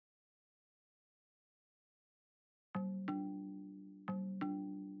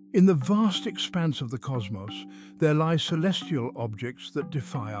In the vast expanse of the cosmos, there lie celestial objects that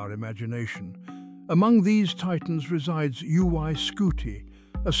defy our imagination. Among these titans resides UY Scuti,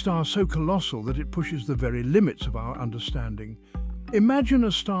 a star so colossal that it pushes the very limits of our understanding. Imagine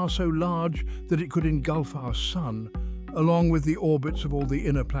a star so large that it could engulf our Sun, along with the orbits of all the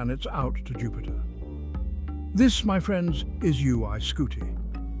inner planets out to Jupiter. This, my friends, is UY Scuti.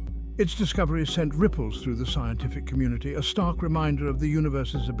 Its discovery sent ripples through the scientific community, a stark reminder of the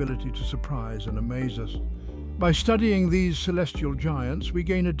universe's ability to surprise and amaze us. By studying these celestial giants, we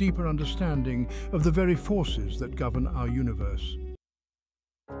gain a deeper understanding of the very forces that govern our universe.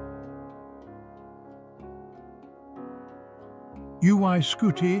 UY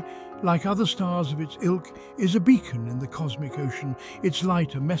Scuti, like other stars of its ilk, is a beacon in the cosmic ocean, its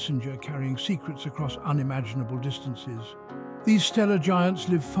light a messenger carrying secrets across unimaginable distances. These stellar giants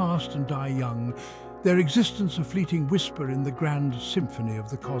live fast and die young, their existence a fleeting whisper in the grand symphony of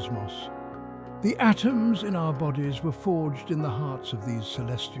the cosmos. The atoms in our bodies were forged in the hearts of these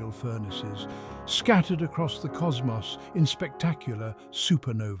celestial furnaces, scattered across the cosmos in spectacular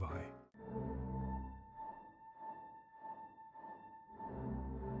supernovae.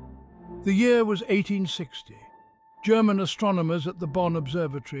 The year was 1860. German astronomers at the Bonn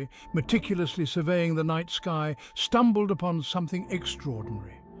Observatory, meticulously surveying the night sky, stumbled upon something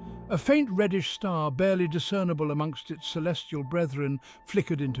extraordinary. A faint reddish star, barely discernible amongst its celestial brethren,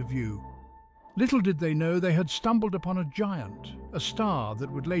 flickered into view. Little did they know they had stumbled upon a giant, a star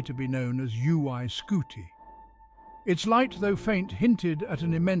that would later be known as UY Scuti. Its light, though faint, hinted at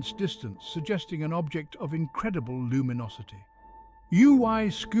an immense distance, suggesting an object of incredible luminosity. UY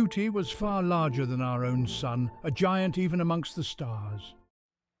Scuti was far larger than our own Sun, a giant even amongst the stars.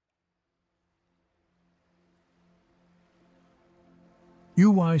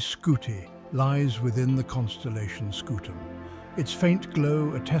 UY Scuti lies within the constellation Scutum, its faint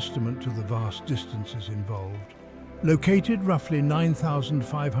glow a testament to the vast distances involved. Located roughly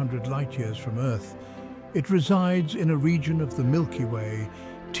 9,500 light-years from Earth, it resides in a region of the Milky Way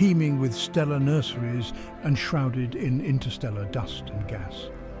teeming with stellar nurseries and shrouded in interstellar dust and gas.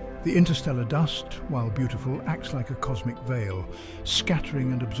 The interstellar dust, while beautiful, acts like a cosmic veil,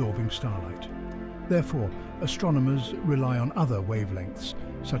 scattering and absorbing starlight. Therefore, astronomers rely on other wavelengths,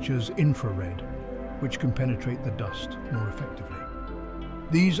 such as infrared, which can penetrate the dust more effectively.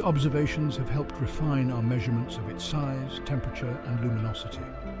 These observations have helped refine our measurements of its size, temperature, and luminosity,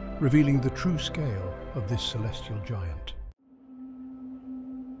 revealing the true scale of this celestial giant.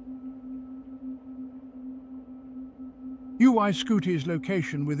 UY Scuti's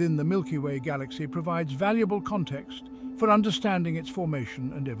location within the Milky Way galaxy provides valuable context for understanding its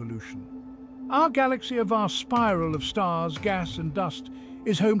formation and evolution. Our galaxy, a vast spiral of stars, gas and dust,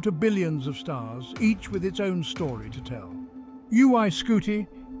 is home to billions of stars, each with its own story to tell. UY Scuti,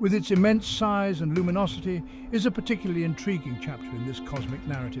 with its immense size and luminosity, is a particularly intriguing chapter in this cosmic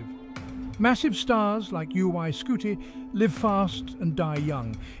narrative. Massive stars like UY Scuti live fast and die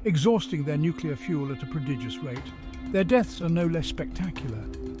young, exhausting their nuclear fuel at a prodigious rate. Their deaths are no less spectacular,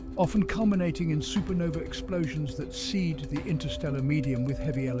 often culminating in supernova explosions that seed the interstellar medium with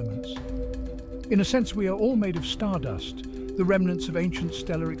heavy elements. In a sense, we are all made of stardust, the remnants of ancient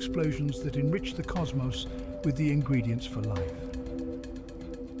stellar explosions that enrich the cosmos with the ingredients for life.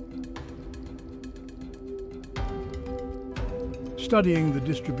 Studying the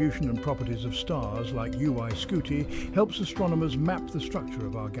distribution and properties of stars like UY Scuti helps astronomers map the structure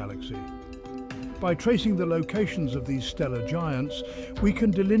of our galaxy. By tracing the locations of these stellar giants, we can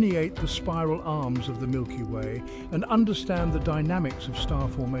delineate the spiral arms of the Milky Way and understand the dynamics of star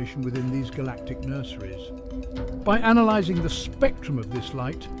formation within these galactic nurseries. By analysing the spectrum of this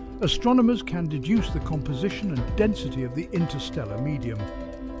light, astronomers can deduce the composition and density of the interstellar medium.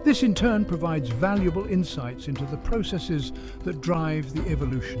 This in turn provides valuable insights into the processes that drive the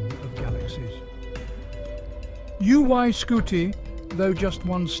evolution of galaxies. UY Scuti, though just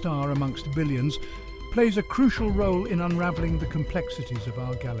one star amongst billions, plays a crucial role in unravelling the complexities of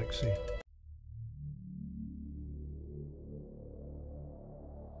our galaxy.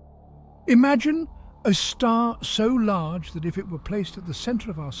 Imagine a star so large that if it were placed at the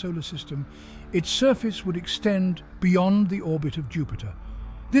centre of our solar system, its surface would extend beyond the orbit of Jupiter.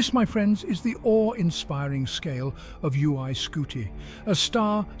 This, my friends, is the awe-inspiring scale of UY Scuti, a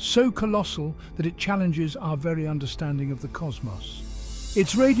star so colossal that it challenges our very understanding of the cosmos.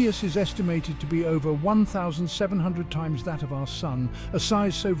 Its radius is estimated to be over 1,700 times that of our Sun, a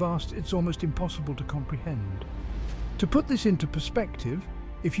size so vast it's almost impossible to comprehend. To put this into perspective,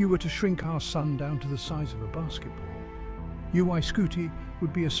 if you were to shrink our Sun down to the size of a basketball, UY Scuti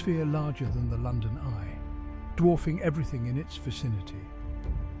would be a sphere larger than the London Eye, dwarfing everything in its vicinity.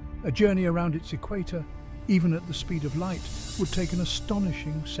 A journey around its equator, even at the speed of light, would take an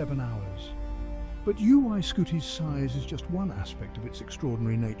astonishing 7 hours. But UY Scuti's size is just one aspect of its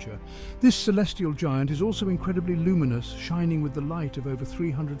extraordinary nature. This celestial giant is also incredibly luminous, shining with the light of over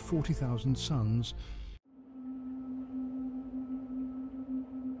 340,000 suns.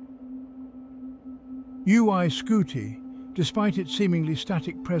 UY Scuti, despite its seemingly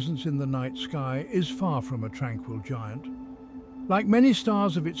static presence in the night sky, is far from a tranquil giant. Like many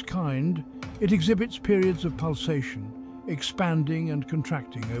stars of its kind, it exhibits periods of pulsation, expanding and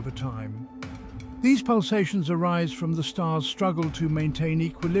contracting over time. These pulsations arise from the star's struggle to maintain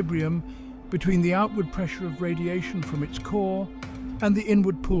equilibrium between the outward pressure of radiation from its core and the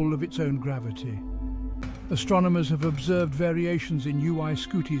inward pull of its own gravity. Astronomers have observed variations in UY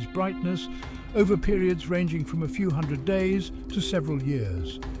Scuti's brightness over periods ranging from a few hundred days to several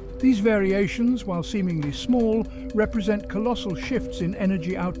years. These variations, while seemingly small, represent colossal shifts in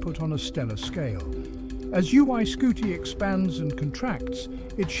energy output on a stellar scale. As UY Scuti expands and contracts,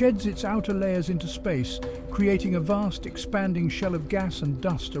 it sheds its outer layers into space, creating a vast, expanding shell of gas and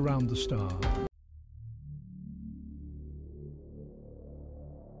dust around the star.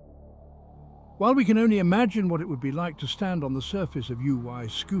 While we can only imagine what it would be like to stand on the surface of UY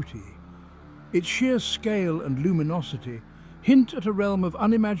Scuti, its sheer scale and luminosity hint at a realm of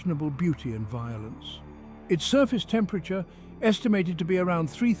unimaginable beauty and violence. Its surface temperature, estimated to be around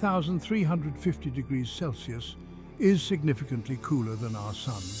 3,350 degrees Celsius, is significantly cooler than our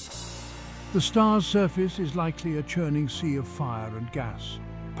Sun. The star's surface is likely a churning sea of fire and gas,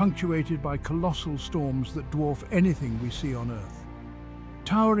 punctuated by colossal storms that dwarf anything we see on Earth.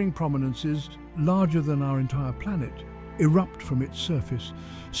 Towering prominences, larger than our entire planet, erupt from its surface,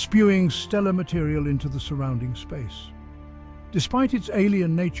 spewing stellar material into the surrounding space. Despite its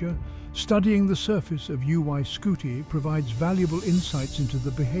alien nature, studying the surface of UY Scuti provides valuable insights into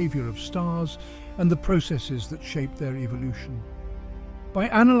the behavior of stars and the processes that shape their evolution. By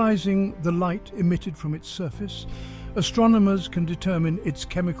analyzing the light emitted from its surface, astronomers can determine its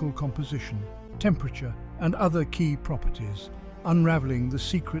chemical composition, temperature, and other key properties, unraveling the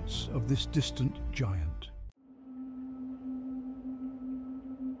secrets of this distant giant.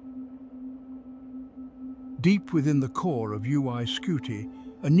 Deep within the core of UY Scuti,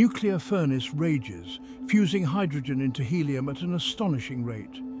 a nuclear furnace rages, fusing hydrogen into helium at an astonishing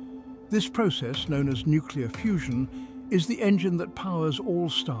rate. This process, known as nuclear fusion, is the engine that powers all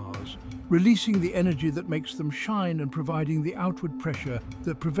stars, releasing the energy that makes them shine and providing the outward pressure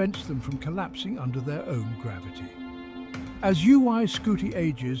that prevents them from collapsing under their own gravity. As UY Scuti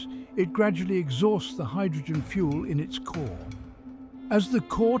ages, it gradually exhausts the hydrogen fuel in its core. As the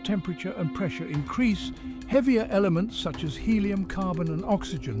core temperature and pressure increase, heavier elements such as helium, carbon and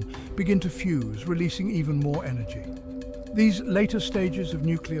oxygen begin to fuse, releasing even more energy. These later stages of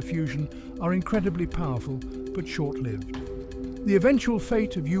nuclear fusion are incredibly powerful but short-lived. The eventual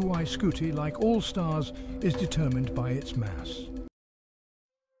fate of UY Scuti, like all stars, is determined by its mass.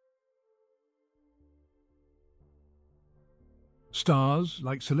 Stars,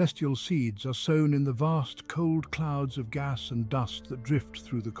 like celestial seeds, are sown in the vast, cold clouds of gas and dust that drift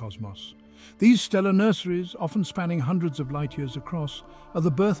through the cosmos. These stellar nurseries, often spanning hundreds of light-years across, are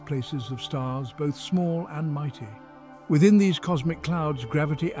the birthplaces of stars, both small and mighty. Within these cosmic clouds,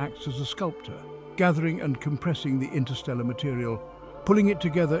 gravity acts as a sculptor, gathering and compressing the interstellar material, pulling it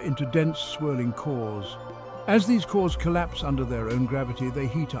together into dense, swirling cores. As these cores collapse under their own gravity, they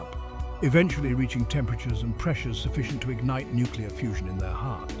heat up, eventually reaching temperatures and pressures sufficient to ignite nuclear fusion in their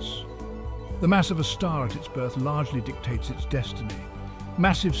hearts. The mass of a star at its birth largely dictates its destiny.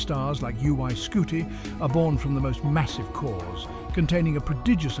 Massive stars like UY Scuti are born from the most massive cores, containing a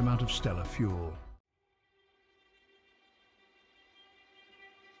prodigious amount of stellar fuel.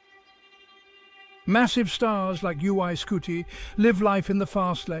 Massive stars like UY Scuti live life in the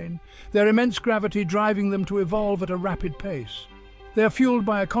fast lane, their immense gravity driving them to evolve at a rapid pace. They are fueled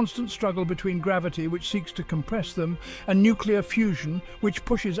by a constant struggle between gravity, which seeks to compress them, and nuclear fusion, which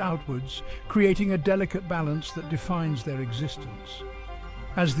pushes outwards, creating a delicate balance that defines their existence.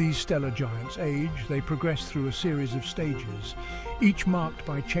 As these stellar giants age, they progress through a series of stages, each marked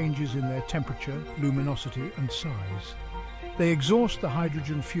by changes in their temperature, luminosity, and size. They exhaust the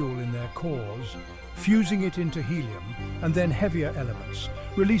hydrogen fuel in their cores, fusing it into helium and then heavier elements,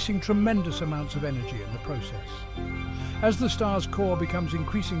 releasing tremendous amounts of energy in the process. As the star's core becomes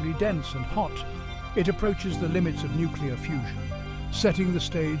increasingly dense and hot, it approaches the limits of nuclear fusion, setting the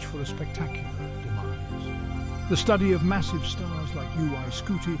stage for a spectacular demise. The study of massive stars like UY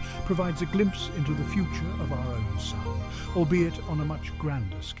Scuti provides a glimpse into the future of our own sun, albeit on a much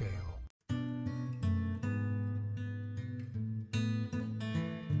grander scale.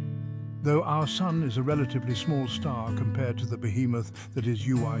 Though our Sun is a relatively small star compared to the behemoth that is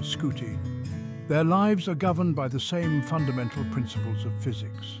UY Scuti, their lives are governed by the same fundamental principles of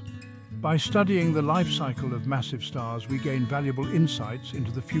physics. By studying the life cycle of massive stars, we gain valuable insights into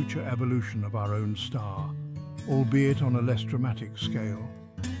the future evolution of our own star, albeit on a less dramatic scale.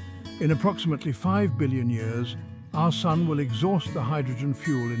 In approximately 5 billion years, our Sun will exhaust the hydrogen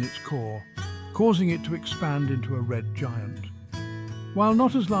fuel in its core, causing it to expand into a red giant. While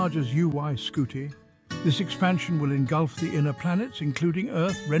not as large as UY Scuti, this expansion will engulf the inner planets, including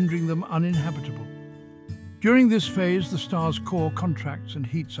Earth, rendering them uninhabitable. During this phase, the star's core contracts and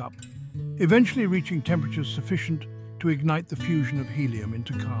heats up, eventually reaching temperatures sufficient to ignite the fusion of helium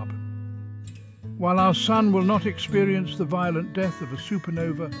into carbon. While our Sun will not experience the violent death of a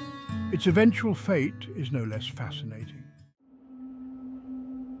supernova, its eventual fate is no less fascinating.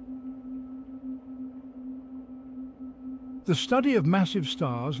 The study of massive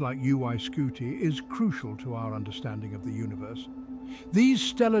stars like UY Scuti is crucial to our understanding of the universe. These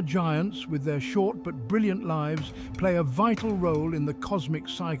stellar giants, with their short but brilliant lives, play a vital role in the cosmic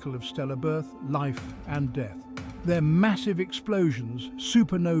cycle of stellar birth, life and death. Their massive explosions,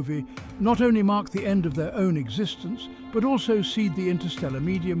 supernovae, not only mark the end of their own existence, but also seed the interstellar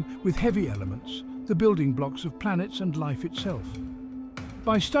medium with heavy elements, the building blocks of planets and life itself.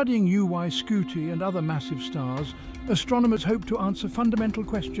 By studying UY Scuti and other massive stars, astronomers hope to answer fundamental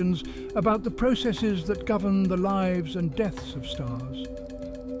questions about the processes that govern the lives and deaths of stars.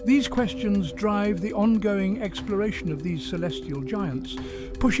 These questions drive the ongoing exploration of these celestial giants,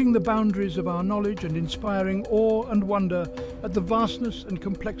 pushing the boundaries of our knowledge and inspiring awe and wonder at the vastness and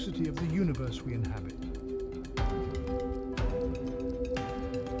complexity of the universe we inhabit.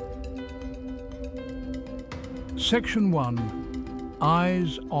 Section 1.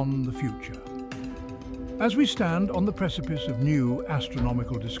 Eyes on the future. As we stand on the precipice of new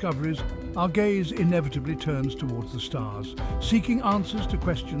astronomical discoveries, our gaze inevitably turns towards the stars, seeking answers to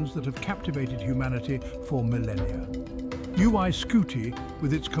questions that have captivated humanity for millennia. UY Scuti,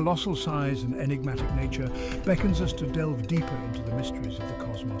 with its colossal size and enigmatic nature, beckons us to delve deeper into the mysteries of the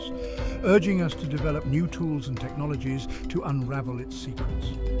cosmos, urging us to develop new tools and technologies to unravel its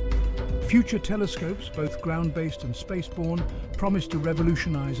secrets. Future telescopes, both ground-based and spaceborne, promise to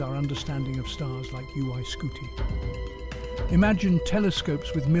revolutionize our understanding of stars like UY Scuti. Imagine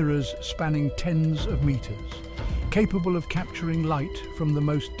telescopes with mirrors spanning tens of meters, capable of capturing light from the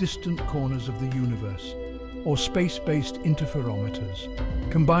most distant corners of the universe, or space-based interferometers,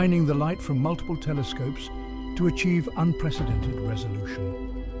 combining the light from multiple telescopes to achieve unprecedented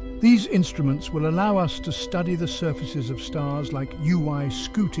resolution. These instruments will allow us to study the surfaces of stars like UY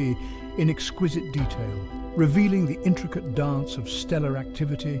Scuti in exquisite detail, revealing the intricate dance of stellar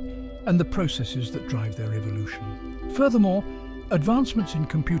activity and the processes that drive their evolution. Furthermore, advancements in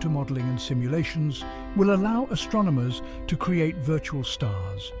computer modeling and simulations will allow astronomers to create virtual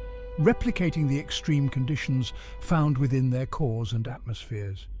stars, replicating the extreme conditions found within their cores and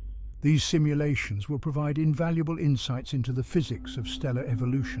atmospheres. These simulations will provide invaluable insights into the physics of stellar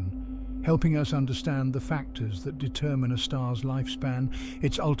evolution, helping us understand the factors that determine a star's lifespan,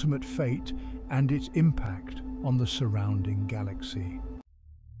 its ultimate fate, and its impact on the surrounding galaxy.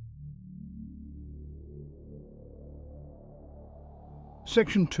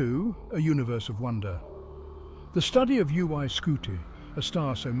 Section 2. A Universe of Wonder. The study of UY Scuti, a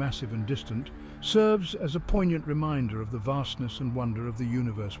star so massive and distant, serves as a poignant reminder of the vastness and wonder of the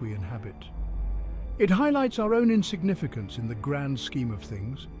universe we inhabit. It highlights our own insignificance in the grand scheme of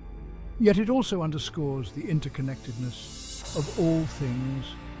things, yet it also underscores the interconnectedness of all things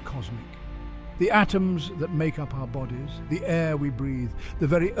cosmic. The atoms that make up our bodies, the air we breathe, the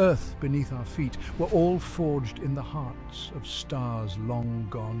very earth beneath our feet, were all forged in the hearts of stars long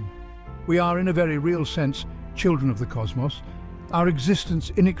gone. We are, in a very real sense, children of the cosmos, our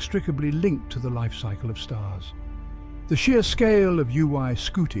existence inextricably linked to the life cycle of stars. The sheer scale of UY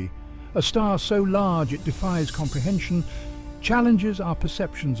Scuti, a star so large it defies comprehension, challenges our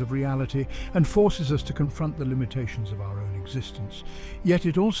perceptions of reality and forces us to confront the limitations of our own existence. Yet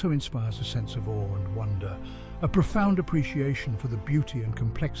it also inspires a sense of awe and wonder, a profound appreciation for the beauty and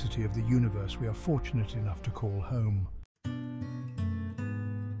complexity of the universe we are fortunate enough to call home.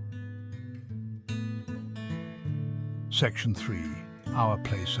 Section 3. Our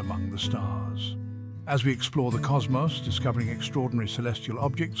Place Among the Stars. As we explore the cosmos, discovering extraordinary celestial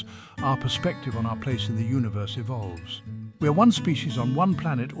objects, our perspective on our place in the universe evolves. We are one species on one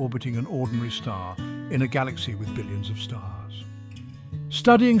planet orbiting an ordinary star in a galaxy with billions of stars.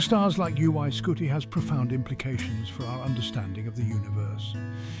 Studying stars like UY Scuti has profound implications for our understanding of the universe.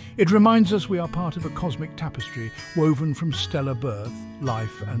 It reminds us we are part of a cosmic tapestry woven from stellar birth,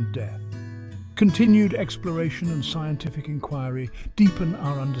 life and death. Continued exploration and scientific inquiry deepen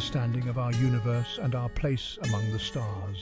our understanding of our universe and our place among the stars.